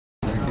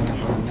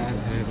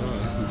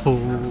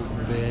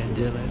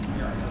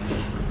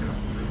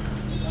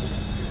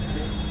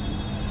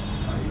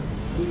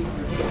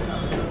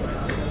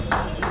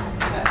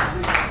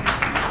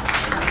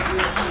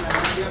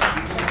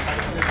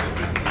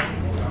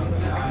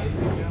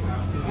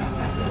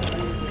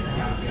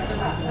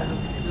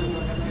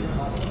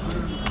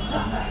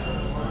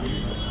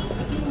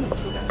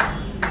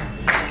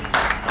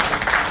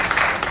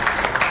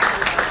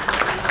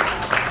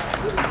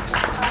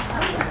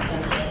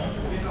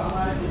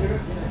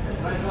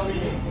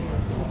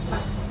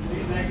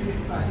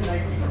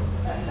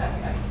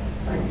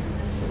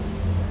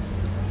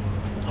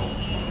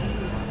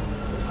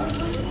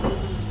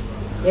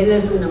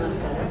ಎಲ್ಲರಿಗೂ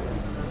ನಮಸ್ಕಾರ.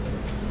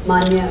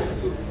 ಮಾನ್ಯ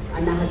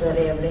ಅಣ್ಣಾ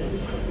ಹಜಾರೆ ಅವರೇ,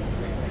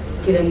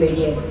 ಕಿರಣ್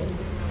ಬೇಡಿ ಅವರೇ,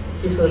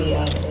 ಸಿಸೋಡಿಯಾ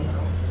ಅವರೇ,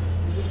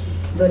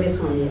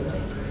 ದೊರೆಸ್ವಾಮಿ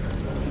ಅವರೇ,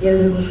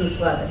 ಎಲ್ಲರಿಗೂ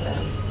ಸುಸ್ವಾಗತ.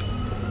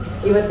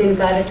 ಇವತ್ತಿನ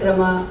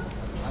ಕಾರ್ಯಕ್ರಮಕ್ಕೆ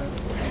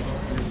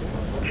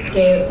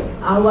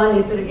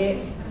ಆಹ್ವಾನಿತರಿಗೆ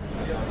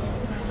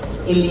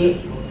ಇಲ್ಲಿ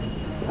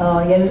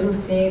ಎಲ್ಲರೂ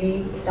ಸೇರಿ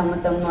ತಮ್ಮ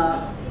ತಮ್ಮ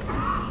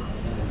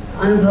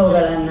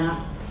ಅನುಭವಗಳನ್ನು,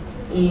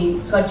 ಈ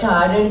ಸ್ವಚ್ಛ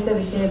ಆಡಳಿತ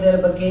ವಿಷಯದ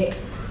ಬಗ್ಗೆ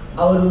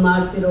ಅವರು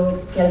ಮಾಡ್ತಿರೋ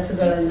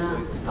ಕೆಲಸಗಳನ್ನು,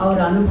 ಅವರ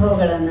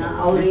ಅನುಭವಗಳನ್ನು,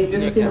 ಅವರು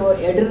ಎದುರಿಸಿರೋ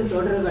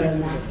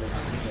ತೊಡರುಗಳನ್ನು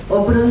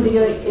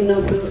ಒಬ್ಬರೊಂದಿಗೆ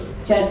ಇನ್ನೊಬ್ಬರು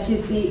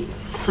ಚರ್ಚಿಸಿ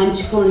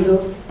ಹಂಚಿಕೊಂಡು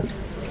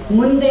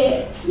ಮುಂದೆ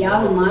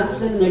ಯಾವ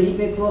ಮಾರ್ಗದಲ್ಲಿ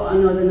ನಡಿಬೇಕು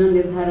ಅನ್ನೋದನ್ನು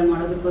ನಿರ್ಧಾರ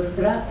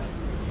ಮಾಡೋದಕ್ಕೋಸ್ಕರ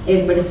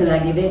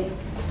ಏರ್ಪಡಿಸಲಾಗಿದೆ.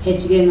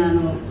 ಹೆಚ್ಚಿಗೆ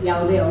ನಾನು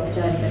ಯಾವುದೇ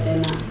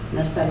ಔಪಚಾರಿಕತೆಯನ್ನು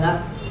ನಡೆಸಲ್ಲ.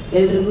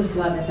 ಎಲ್ರಿಗೂ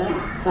ಸ್ವಾಗತ.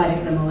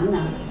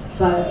 ಕಾರ್ಯಕ್ರಮವನ್ನು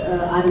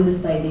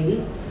ಆರಂಭಿಸ್ತಾ ಇದ್ದೀವಿ.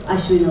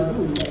 ಅಶ್ವಿನ್ ಅವರು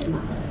ಮುಂದೆ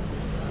ಮಾತಾಡ್ತಾರೆ.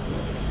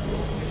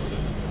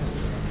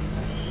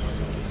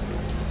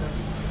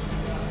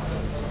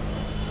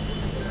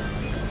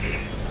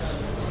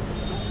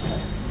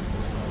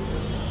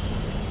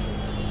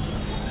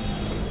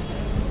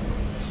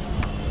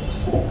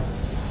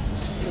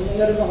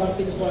 ಎಲ್ಲರಿಗೂ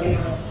ಹಾರ್ದಿಕ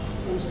ಸ್ವಾಗತ.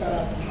 ನಮಸ್ಕಾರ.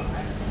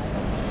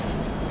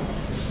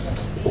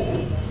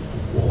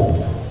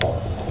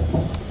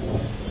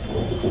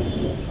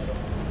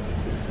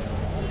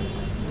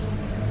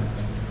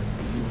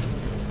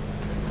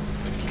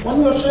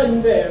 ಒಂದು ವರ್ಷ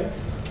ಹಿಂದೆ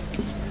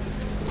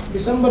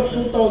ಡಿಸೆಂಬರ್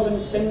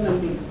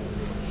 2010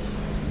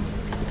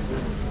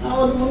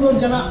 ನಾವು 300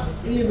 ಜನ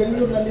ಇಲ್ಲಿ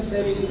ಬೆಂಗಳೂರಿನಲ್ಲಿ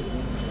ಸೇರಿ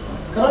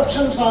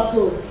ಕರಪ್ಷನ್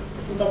ಸಾಕು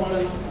ಅಂತ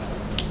ಮಾಡೋಣ.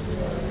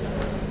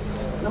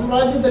 ನಮ್ಮ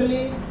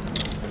ರಾಜ್ಯದಲ್ಲಿ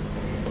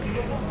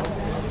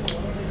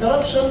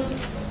ಕರಪ್ಷನ್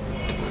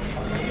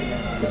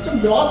ಎಷ್ಟು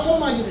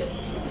ಬ್ಲಾಸಮ್ ಆಗಿದೆ.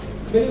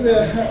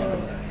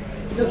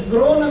 ಇಟ್ ಹಸ್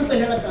ಗ್ರೋನ್ ಅಂತ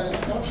ಹೇಳಕ್ಕಾಗಲ್ಲ.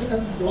 ಕರಪ್ಷನ್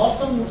ಹಸ್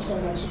ಬ್ಲಾಸಮ್ ಸೊ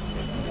ಮಚ್.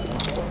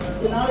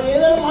 ನಾವು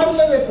ಏನೇನು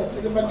ಮಾಡಲೇಬೇಕು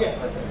ಇದ್ರ ಬಗ್ಗೆ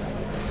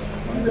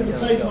ಅಂತ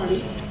ಡಿಸೈಡ್ ಮಾಡಿ,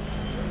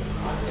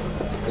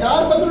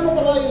 ಯಾರು ಬಂದ್ರೂ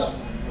ಪರವಾಗಿಲ್ಲ,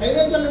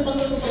 5 ಜನರು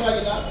ಬಂದ್ರೂ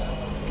ಪರವಾಗಿಲ್ಲ,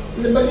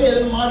 ಇದ್ರ ಬಗ್ಗೆ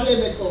ಏನೇನು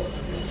ಮಾಡಲೇಬೇಕು.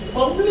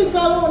 ಪಬ್ಲಿಕ್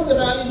ಆದ್ರೂ ಒಂದು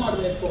ರ್ಯಾಲಿ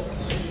ಮಾಡಬೇಕು.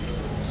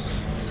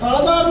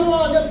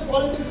 ಸಾಧಾರಣವಾಗಿ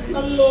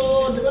ಪಾಲಿಟಿಕ್ಸ್ನಲ್ಲೋ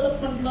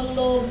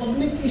ಡೆವಲಪ್ಮೆಂಟ್ನಲ್ಲೋ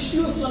ಪಬ್ಲಿಕ್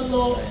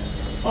ಇಶ್ಯೂಸ್ನಲ್ಲೋ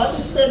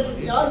ಪಾರ್ಟಿಸಿಪೇಟ್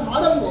ಯಾರು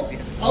ಮಾಡಲ್ವೋ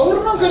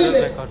ಅವ್ರನ್ನೂ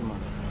ಕರಿಬೇಕು.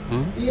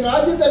 ಈ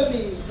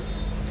ರಾಜ್ಯದಲ್ಲಿ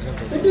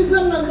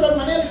ಸಿಟಿಸನ್ ನಂತರ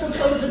ಮನೆಯಲ್ಲಿ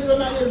ಕೂತ್ಕೊಂಡು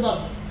ಸಿಟಿಸನ್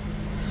ಆಗಿರಬಾರ್ದು.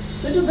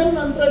 ಸಿಟಿಸನ್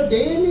ನಂತರ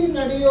ಡೈಲಿ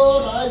ನಡೆಯೋ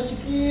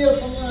ರಾಜಕೀಯ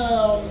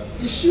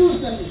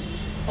ಇಶ್ಯೂಸ್ನಲ್ಲಿ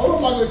ಅವರು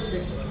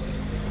ಭಾಗವಹಿಸಬೇಕು.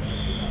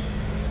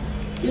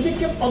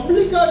 ಇದಕ್ಕೆ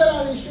ಪಬ್ಲಿಕ್ ಆಗ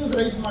ನಾವು ಇಶ್ಯೂಸ್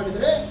ರೈಸ್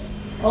ಮಾಡಿದರೆ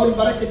ಅವ್ರು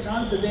ಬರೋಕ್ಕೆ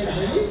ಚಾನ್ಸ್ ಇದೆ ಅಂತ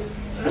ಹೇಳಿ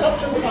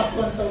ಕರಪ್ಷನ್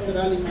ಸಾಕುವಂಥ ಒಂದು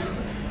ರ್ಯಾಲಿ ಮಾಡಿ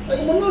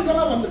ಅದಕ್ಕೆ 300 ಜನ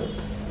ಬಂದರು.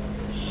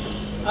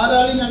 ಆ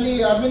ರ್ಯಾಲಿನಲ್ಲಿ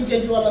ಅರವಿಂದ್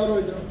ಕೇಜ್ರಿವಾಲ್ ಅವರು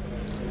ಇದ್ದರು.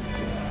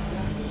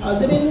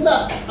 ಅದರಿಂದ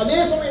ಅದೇ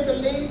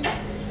ಸಮಯದಲ್ಲಿ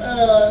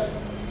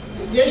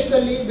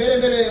ದೇಶದಲ್ಲಿ ಬೇರೆ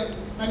ಬೇರೆ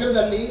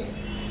ನಗರದಲ್ಲಿ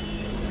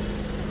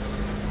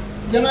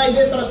ಜನ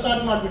ಇದೇ ಥರ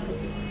ಸ್ಟಾರ್ಟ್ ಮಾಡಿಬಿಟ್ಟು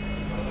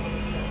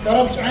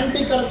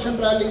aunty corruption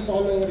rallies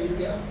all over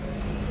India.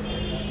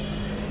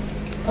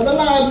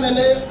 ಅದೆಲ್ಲ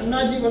ಆದಮೇಲೆ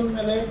ಅಣ್ಣಾಜಿ ಬಂದ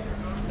ಮೇಲೆ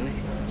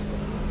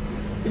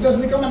it has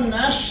become a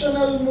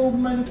national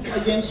movement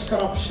against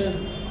corruption.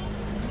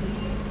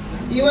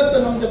 ಇವತ್ತು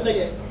ನಮ್ಮ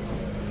ಜೊತೆಗೆ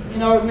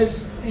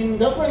ಇನ್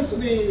reference to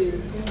the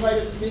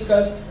invited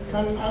speakers,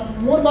 ನಾನು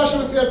 3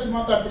 ಭಾಷೆನ ಸೇರಿಸಿ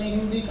ಮಾತಾಡ್ತೀನಿ,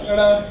 ಹಿಂದಿ,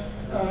 ಕನ್ನಡ,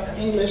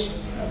 ಇಂಗ್ಲಿಷ್.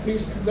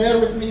 ಪ್ಲೀಸ್ ಬೇರ್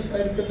with me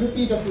I will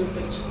repeat a few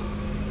things.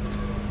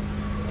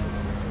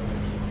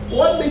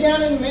 What began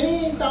in many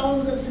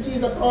towns and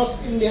cities across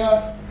India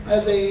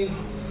as a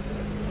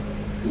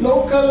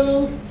local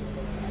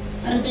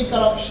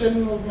anti-corruption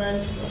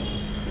movement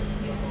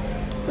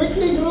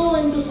quickly grew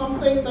into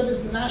something that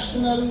is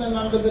national and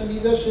under the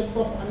leadership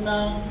of Anna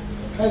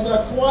has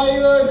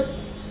acquired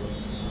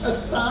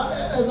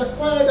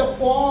a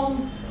form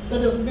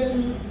that has been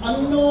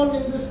unknown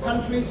in this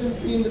country since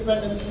the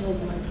independence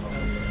movement.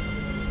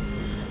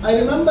 I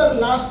remember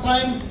last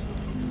time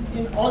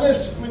in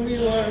August when we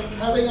were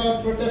having our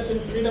protest in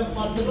Freedom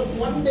Park, there was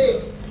one day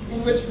in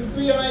which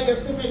Prithvi and I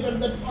estimated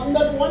that on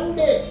that one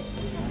day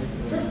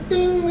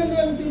 15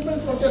 million people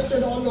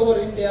protested all over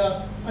India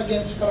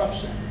against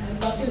corruption. And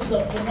that is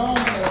a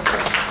phenomenal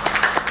thing.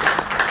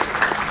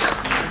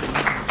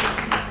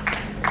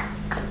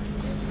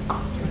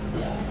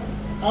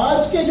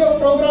 आज के जो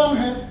programme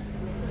हैं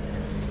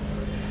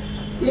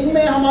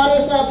इनमें हमारे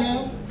साथ हैं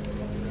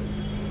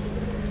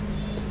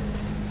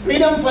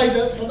freedom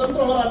fighters,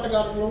 स्वतंत्र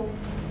होराटगार लोग,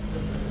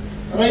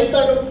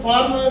 Raitadu,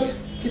 farmers,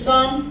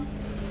 Kisan,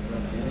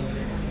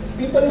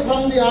 people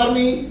from the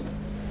army,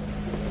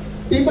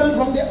 people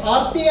from the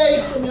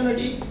RTI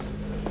community,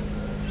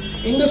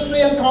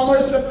 industry and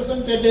commerce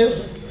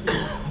representatives,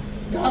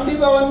 Gandhi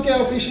Bhavan के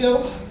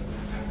officials,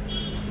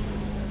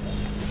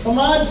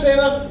 समाज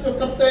सेवक जो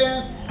करते हैं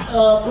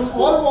from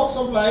all walks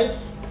of life,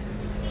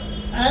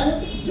 and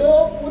जो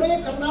पूरे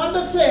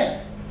कर्नाटक से हैं,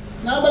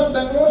 ना बस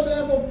बेंगलोर से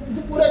हैं, वो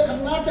जो पूरे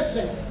कर्नाटक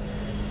से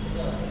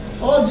हैं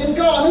और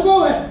जिनका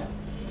अनुभव है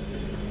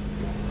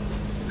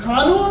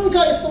कानून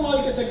का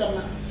इस्तेमाल कैसे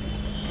करना,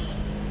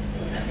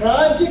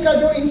 राज्य का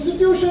जो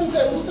इंस्टीट्यूशंस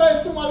है उसका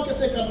इस्तेमाल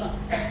कैसे करना,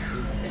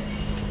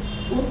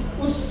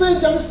 उससे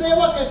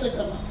जनसेवा कैसे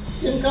करना,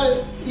 जिनका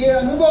ये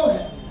अनुभव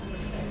है,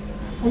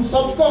 उन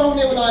सबको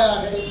हमने बुलाया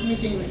है इस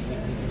मीटिंग में।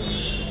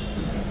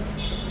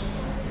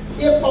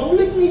 ये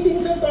पब्लिक मीटिंग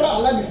से थोड़ा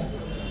अलग है,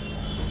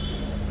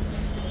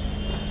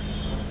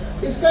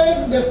 इसका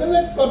एक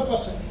डेफिनेट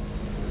पर्पस है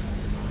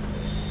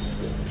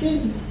कि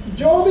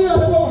जो भी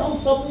अनुभव हम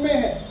सब में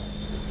है,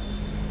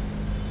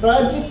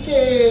 राज्य के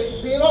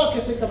सेवा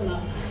कैसे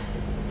करना,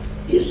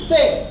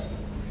 इससे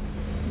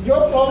जो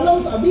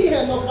प्रॉब्लम्स अभी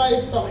है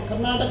लोकायुक्त में,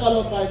 कर्नाटका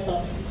लोकायुक्त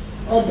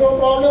में, और जो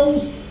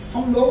प्रॉब्लम्स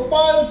हम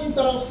लोकपाल की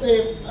तरफ से,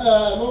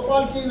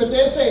 लोकपाल की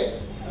वजह से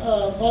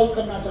सॉल्व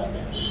करना चाहते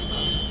हैं,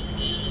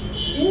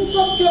 इन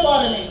सब के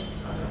बारे में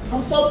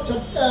हम सब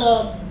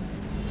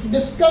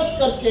डिस्कस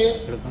करके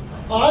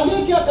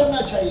आगे क्या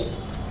करना चाहिए,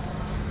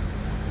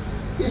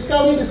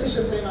 इसका भी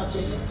डिसीजन लेना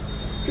चाहिए।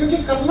 क्योंकि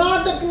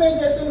कर्नाटक में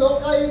जैसे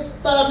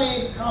लोकायुक्त ने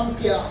काम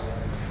किया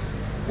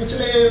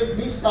पिछले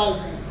 20 साल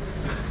में,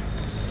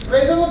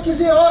 वैसे वो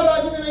किसी और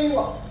राज्य में नहीं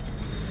हुआ।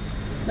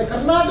 The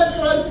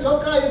Karnataka Raj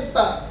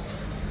Lokayukta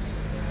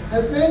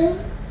has been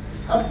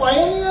a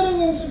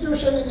pioneering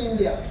institution in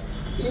India,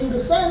 in the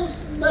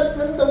sense that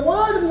when the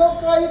word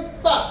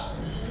Lokayukta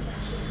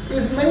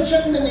is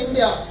mentioned in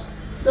India,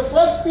 the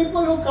first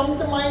people who come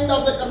to mind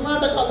are the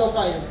Karnataka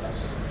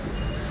Lokayuktas.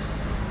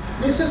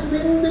 This has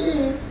been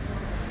the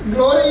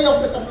glory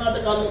of the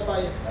Karnataka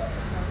Lokayukta.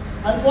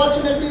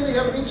 Unfortunately, we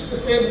have reached the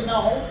stage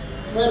now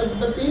where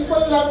the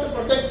people have to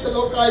protect the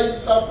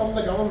Lokayukta from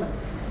the government.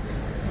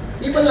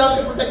 People have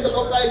to protect the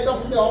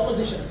Lokayukta from the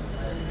opposition.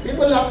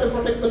 People have to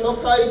protect the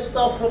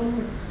Lokayukta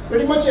from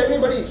pretty much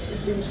everybody,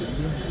 it seems to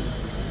me.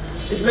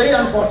 It's very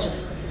unfortunate.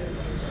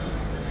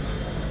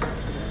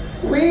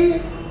 We,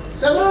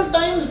 several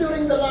times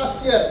during the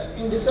last year,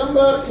 in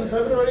December, in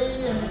February,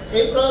 in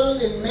April,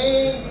 in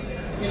May,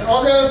 in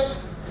August,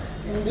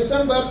 in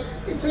December,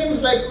 it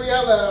seems like we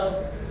have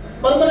a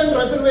permanent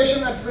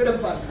reservation at Freedom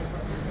Park.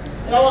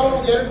 ಯಾವಾಗ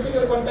ಒಂದು 2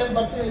 ತಿಂಗಳಿಗೆ ಒಂದು time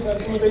ಬರ್ತೀವಿ sir,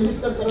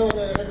 register ಕರೋ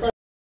record